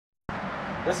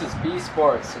This is B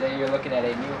Sports. Today you're looking at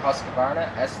a new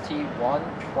Husqvarna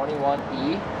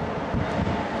ST121E.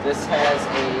 This has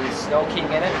a Snow King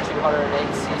in it,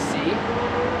 208cc.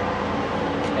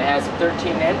 It has a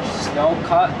 13-inch snow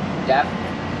cut depth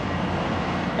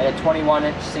and a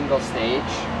 21-inch single stage.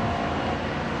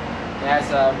 It has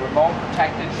a remote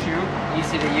protected chute,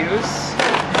 easy to use,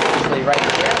 usually right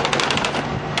here.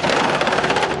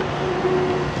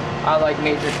 Unlike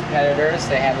major competitors,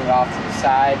 they have it off to the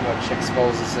side, which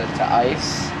exposes it to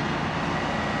ice.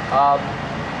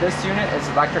 This unit is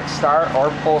electric start or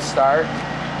pull start.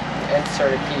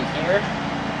 Insert a key here,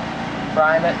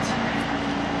 prime it,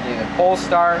 either pull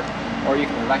start or you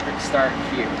can electric start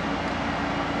here.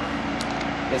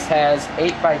 This has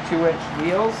 8x2-inch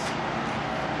wheels,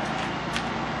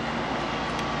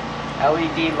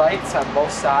 LED lights on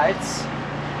both sides.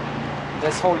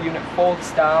 This whole unit folds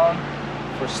down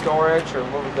for storage or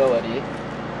movability.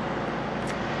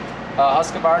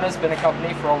 Husqvarna has been a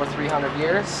company for over 300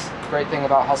 years. The great thing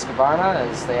about Husqvarna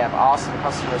is they have awesome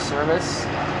customer service,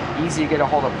 easy to get a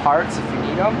hold of parts if you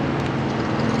need them,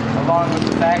 along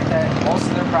with the fact that most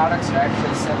of their products are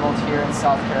actually assembled here in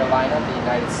South Carolina, the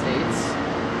United States.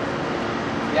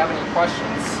 If you have any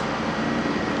questions,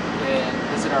 you can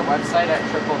visit our website at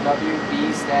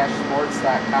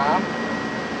www.b-sports.com,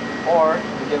 or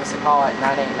you can give us a call at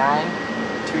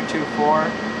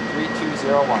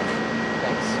 989-224-3201.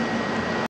 Thanks.